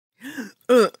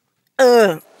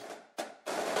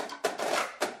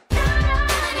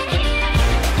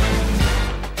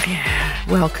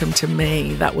welcome to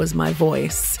me. That was my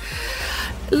voice.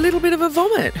 A little bit of a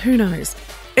vomit, who knows?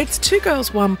 It's Two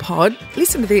Girls, One Pod.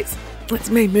 Listen to this. It's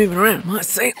me moving around my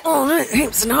seat. Oh, no,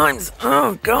 heaps of times.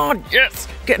 Oh, God, yes.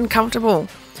 Getting comfortable.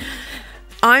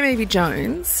 I'm Yvie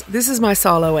Jones. This is my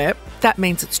solo ep. That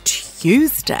means it's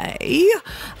Tuesday.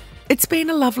 It's been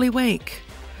a lovely week.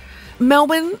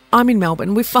 Melbourne, I'm in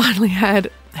Melbourne. We finally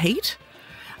had heat.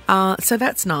 So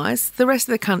that's nice. The rest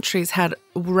of the country's had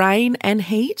rain and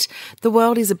heat. The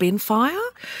world is a bin fire.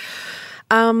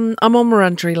 I'm on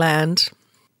Wurundjeri land,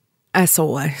 as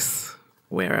always.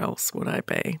 Where else would I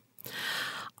be?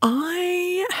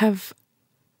 I have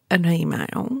an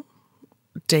email,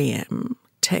 DM,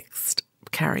 text,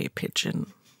 carrier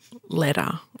pigeon,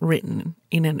 letter written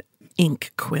in an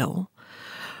ink quill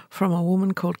from a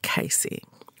woman called Casey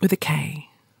with a K.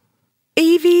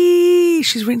 Yvie,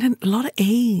 she's written a lot of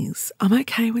E's. I'm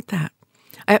okay with that.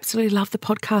 I absolutely love the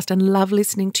podcast and love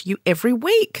listening to you every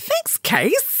week. Thanks,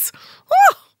 Case.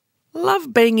 Oh,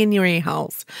 love being in your ear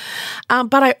holes.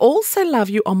 But I also love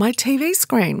you on my TV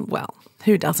screen. Well,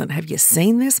 who doesn't? Have you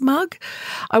seen this mug?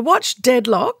 I watched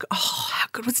Deadlock. Oh, how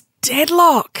good was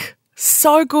Deadlock?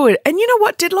 So good. And you know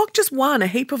what? Deadlock just won a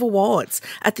heap of awards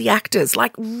at the AACTAs,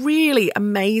 like really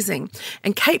amazing.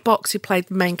 And Kate Box, who played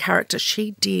the main character,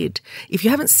 she did. If you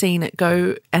haven't seen it,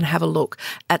 go and have a look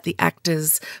at the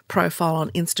AACTAs profile on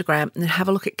Instagram and have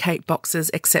a look at Kate Box's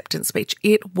acceptance speech.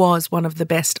 It was one of the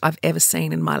best I've ever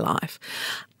seen in my life.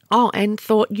 Oh, and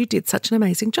thought you did such an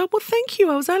amazing job. Well, thank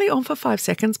you. I was only on for 5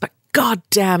 seconds, but God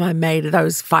damn, I made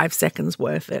those 5 seconds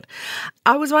worth it.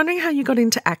 I was wondering how you got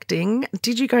into acting.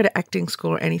 Did you go to acting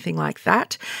school or anything like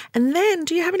that? And then,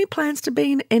 do you have any plans to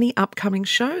be in any upcoming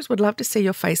shows? Would love to see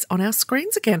your face on our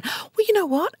screens again. Well, you know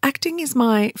what? Acting is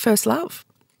my first love.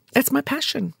 It's my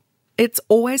passion. It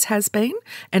always has been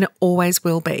and it always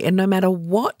will be. And no matter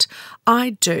what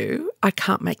I do, I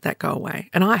can't make that go away.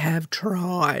 And I have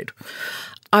tried.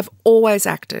 I've always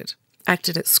acted.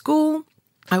 Acted at school.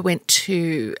 I went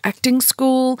to acting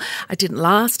school. I didn't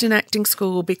last in acting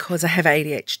school because I have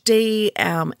ADHD,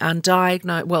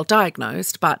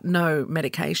 diagnosed, but no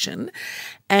medication.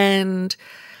 And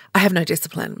I have no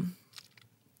discipline.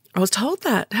 I was told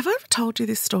that. Have I ever told you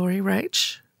this story,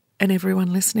 Rach, and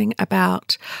everyone listening,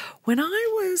 about when I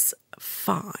was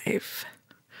 5,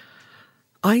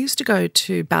 I used to go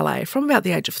to ballet from about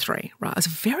the age of 3, right? I was a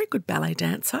very good ballet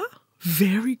dancer.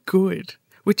 Very good,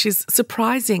 which is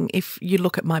surprising if you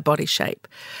look at my body shape.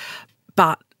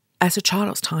 But as a child,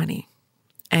 I was tiny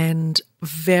and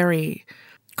very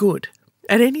good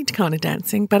at any kind of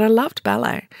dancing, but I loved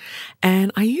ballet.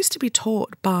 And I used to be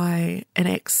taught by an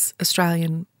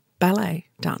ex-Australian ballet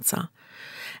dancer.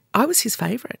 I was his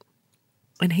favourite.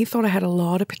 And he thought I had a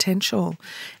lot of potential.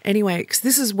 Anyway, 'cause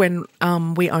this is when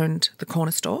we owned the corner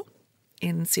store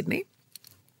in Sydney.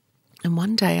 And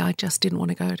one day I just didn't want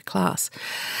to go to class.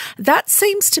 That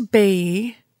seems to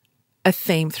be a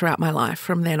theme throughout my life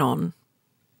from then on.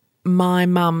 My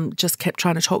mum just kept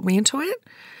trying to talk me into it.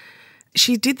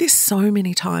 She did this so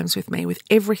many times with me, with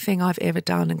everything I've ever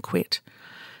done and quit.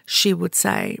 She would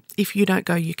say, if you don't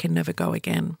go, you can never go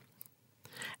again.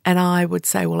 And I would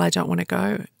say, well, I don't want to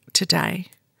go today.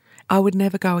 I would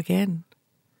never go again.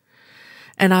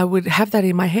 And I would have that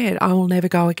in my head, I will never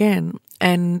go again.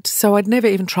 And so I'd never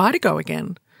even try to go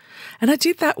again. And I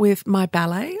did that with my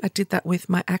ballet. I did that with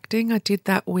my acting. I did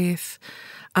that with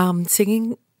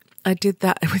singing. I did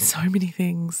that with so many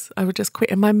things. I would just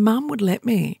quit. And my mum would let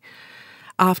me,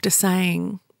 after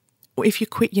saying, well, if you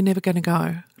quit, you're never going to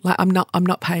go. Like, I'm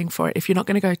not paying for it. If you're not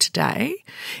going to go today,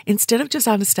 instead of just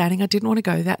understanding I didn't want to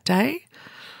go that day,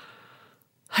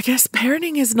 I guess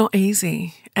parenting is not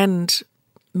easy. And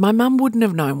my mum wouldn't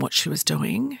have known what she was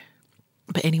doing.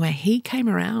 But anyway, he came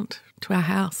around to our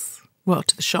house, well,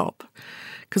 to the shop,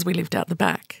 because we lived out the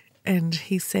back. And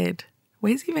he said,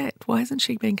 where's Yvette? Why hasn't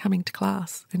she been coming to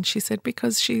class? And she said,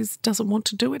 because she doesn't want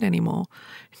to do it anymore.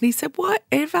 And he said,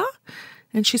 whatever?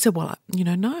 And she said, well,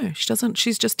 no, she doesn't.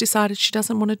 She's just decided she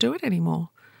doesn't want to do it anymore.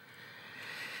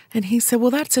 And he said,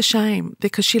 well, that's a shame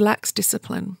because she lacks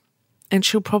discipline and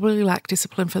she'll probably lack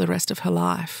discipline for the rest of her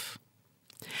life.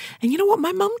 And you know what?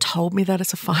 My mum told me that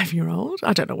as a 5-year-old.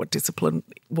 I don't know what discipline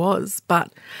was,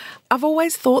 but I've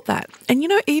always thought that. And,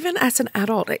 even as an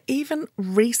adult, even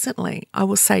recently, I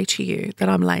will say to you that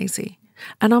I'm lazy.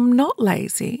 And I'm not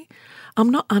lazy. I'm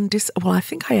not well, I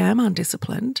think I am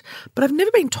undisciplined, but I've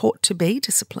never been taught to be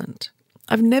disciplined.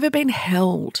 I've never been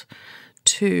held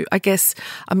to, I guess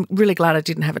I'm really glad I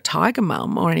didn't have a tiger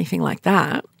mum or anything like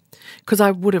that, because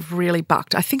I would have really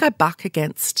bucked. I think I buck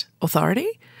against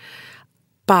authority.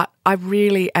 But I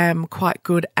really am quite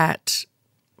good at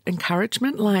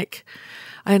encouragement. Like,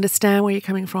 I understand where you're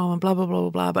coming from and blah, blah, blah, blah,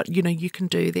 blah, but, you can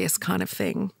do this kind of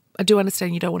thing. I do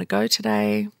understand you don't want to go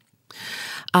today.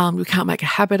 We can't make a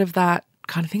habit of that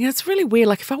kind of thing. And it's really weird.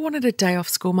 Like if I wanted a day off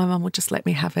school, my mum would just let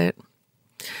me have it.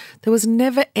 There was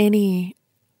never any,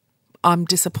 I'm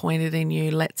disappointed in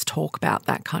you, let's talk about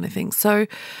that kind of thing. So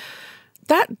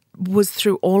that was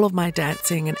through all of my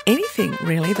dancing and anything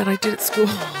really that I did at school.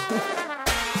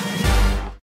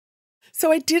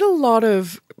 So I did a lot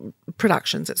of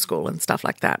productions at school and stuff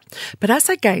like that. But as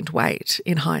I gained weight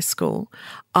in high school,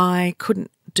 I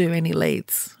couldn't do any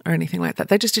leads or anything like that.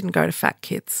 They just didn't go to fat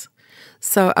kids.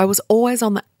 So I was always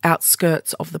on the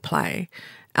outskirts of the play,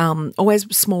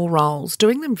 always small roles,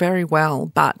 doing them very well,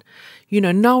 but,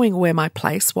 knowing where my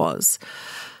place was.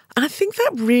 And I think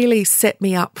that really set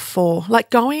me up for, like,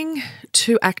 going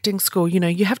to acting school,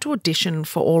 you have to audition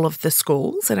for all of the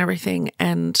schools and everything.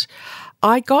 And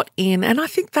I got in, and I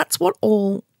think that's what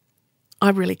all I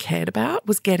really cared about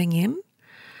was getting in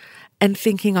and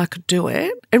thinking I could do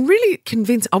it and really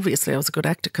convince, obviously I was a good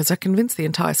actor because I convinced the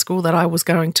entire school that I was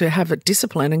going to have a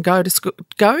discipline and go to school,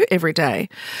 go every day.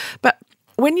 But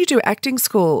when you do acting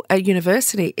school at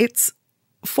university, it's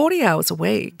 40 hours a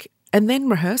week. And then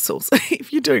rehearsals,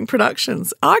 if you're doing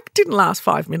productions. I didn't last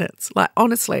 5 minutes. Like,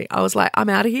 honestly, I was like, I'm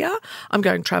out of here. I'm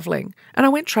going travelling. And I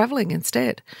went travelling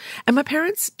instead. And my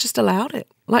parents just allowed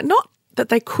it. Like, not that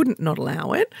they couldn't not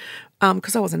allow it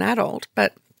because I was an adult,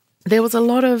 but there was a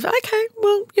lot of, okay,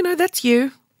 well, that's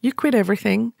you. You quit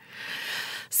everything.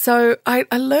 So I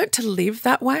learnt to live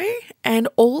that way. And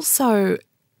also,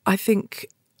 I think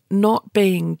not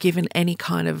being given any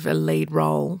kind of a lead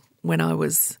role when I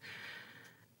was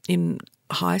in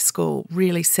high school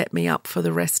really set me up for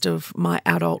the rest of my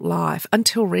adult life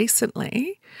until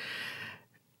recently,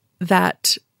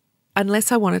 that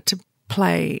unless I wanted to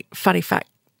play funny fat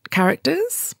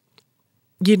characters,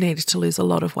 you needed to lose a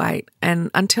lot of weight.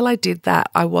 And until I did that,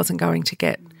 I wasn't going to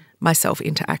get myself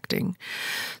into acting.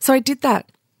 So I did that.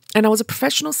 And I was a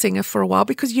professional singer for a while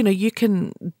because, you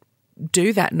can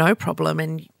do that no problem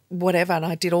and whatever, and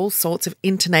I did all sorts of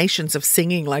intonations of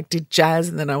singing, like did jazz,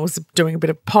 and then I was doing a bit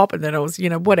of pop, and then I was,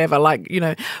 whatever, like,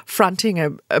 fronting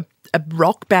a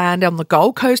rock band on the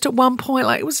Gold Coast at one point.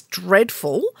 Like, it was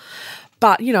dreadful.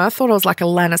 But, I thought I was like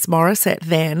Alanis Morissette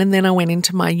then, and then I went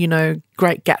into my,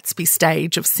 Great Gatsby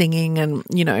stage of singing and,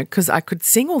 because I could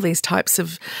sing all these types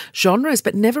of genres,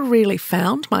 but never really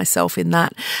found myself in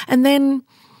that. And then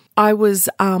I was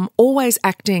always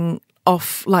acting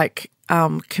off like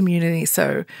community,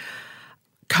 so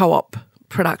co-op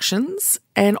productions,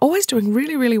 and always doing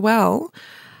really, really well.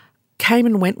 Came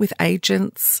and went with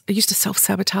agents. I used to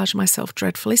self-sabotage myself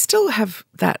dreadfully. Still have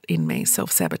that in me,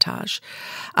 self-sabotage.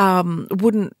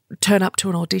 Wouldn't turn up to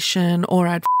an audition, or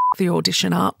I'd the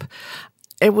audition up.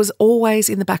 It was always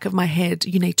in the back of my head,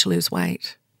 you need to lose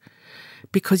weight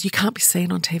because you can't be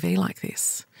seen on TV like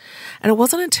this. And it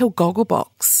wasn't until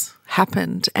Gogglebox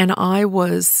happened and I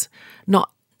was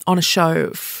not on a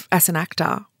show as an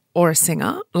actor or a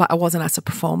singer, like I wasn't as a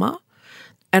performer,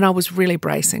 and I was really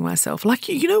bracing myself. Like,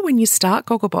 when you start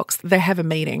Gogglebox, they have a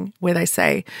meeting where they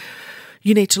say,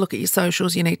 you need to look at your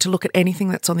socials, you need to look at anything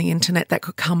that's on the internet that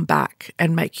could come back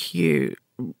and make you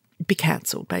be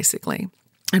cancelled, basically,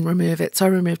 and remove it. So I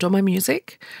removed all my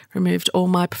music, removed all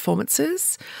my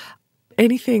performances,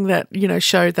 anything that,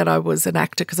 showed that I was an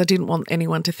actor, because I didn't want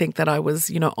anyone to think that I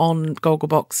was, on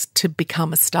Gogglebox to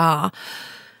become a star.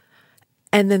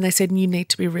 And then they said, you need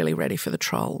to be really ready for the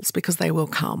trolls because they will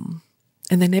come.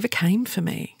 And they never came for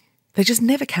me. They just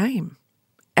never came.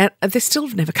 And they still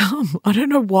have never come. I don't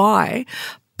know why,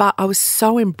 but I was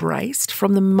so embraced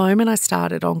from the moment I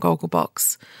started on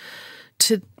Gogglebox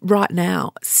to right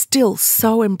now, still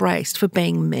so embraced for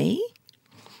being me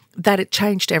that it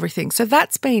changed everything. So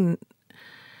that's been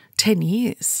 10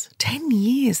 years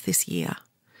this year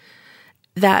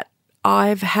that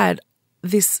I've had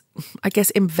this, I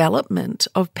guess, envelopment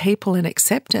of people and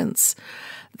acceptance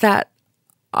that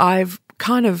I've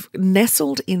kind of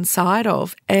nestled inside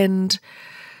of and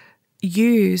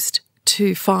used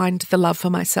to find the love for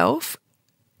myself.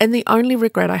 And the only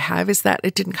regret I have is that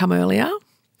it didn't come earlier,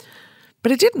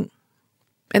 but it didn't.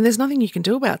 And there's nothing you can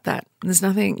do about that. There's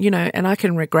nothing, and I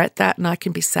can regret that and I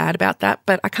can be sad about that,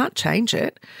 but I can't change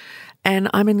it. And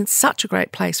I'm in such a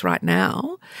great place right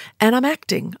now. And I'm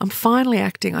acting. I'm finally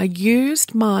acting. I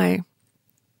used my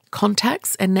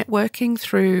contacts and networking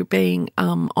through being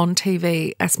on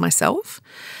TV as myself.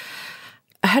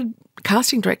 I had a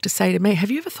casting director say to me,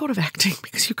 have you ever thought of acting?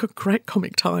 Because you've got great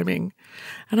comic timing.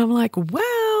 And I'm like,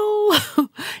 well,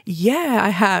 yeah, I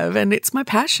have. And it's my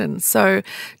passion. So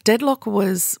Deadlock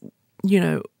was,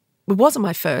 It wasn't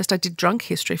my first. I did Drunk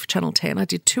History for Channel 10. I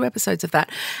did 2 episodes of that.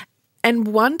 And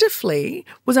wonderfully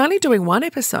was only doing 1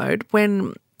 episode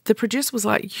when the producer was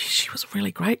like, she was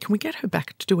really great. Can we get her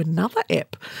back to do another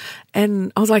ep?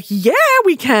 And I was like, yeah,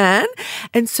 we can.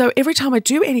 And so every time I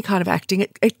do any kind of acting,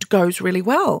 it goes really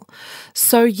well.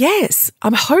 So yes,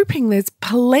 I'm hoping there's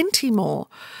plenty more.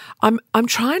 I'm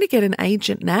trying to get an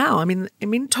agent now. I'm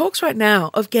in talks right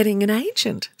now of getting an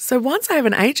agent. So once I have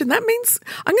an agent, that means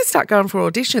I'm going to start going for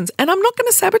auditions, and I'm not going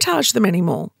to sabotage them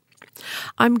anymore.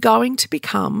 I'm going to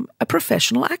become a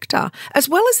professional actor, as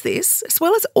well as this, as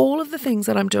well as all of the things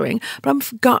that I'm doing. But I'm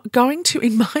going to,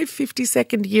 in my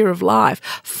 52nd year of life,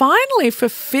 finally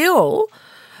fulfill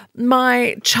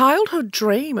my childhood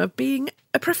dream of being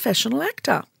a professional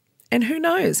actor. And who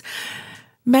knows,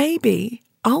 maybe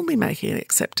I'll be making an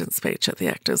acceptance speech at the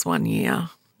Actors one year,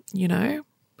 you know?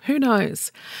 Who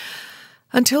knows?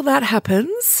 Until that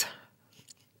happens,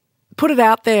 put it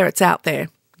out there. It's out there.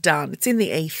 Done. It's in the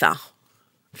ether.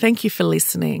 Thank you for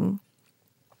listening.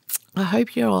 I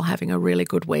hope you're all having a really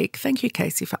good week. Thank you,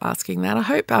 Casey, for asking that. I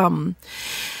hope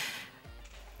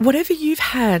whatever you've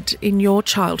had in your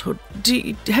childhood,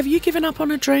 have you given up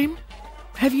on a dream?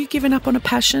 Have you given up on a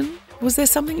passion? Was there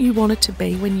something you wanted to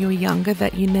be when you were younger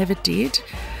that you never did?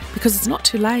 Because it's not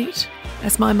too late,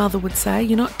 as my mother would say.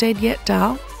 You're not dead yet,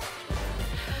 Dal.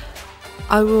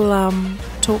 I will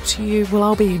talk to you. Well,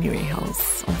 I'll be in your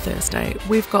earholes on Thursday.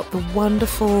 We've got the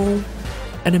wonderful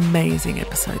and amazing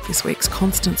episode this week's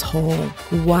Constance Hall.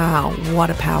 Wow, what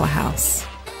a powerhouse.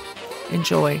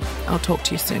 Enjoy. I'll talk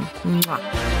to you soon.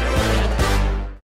 Mwah.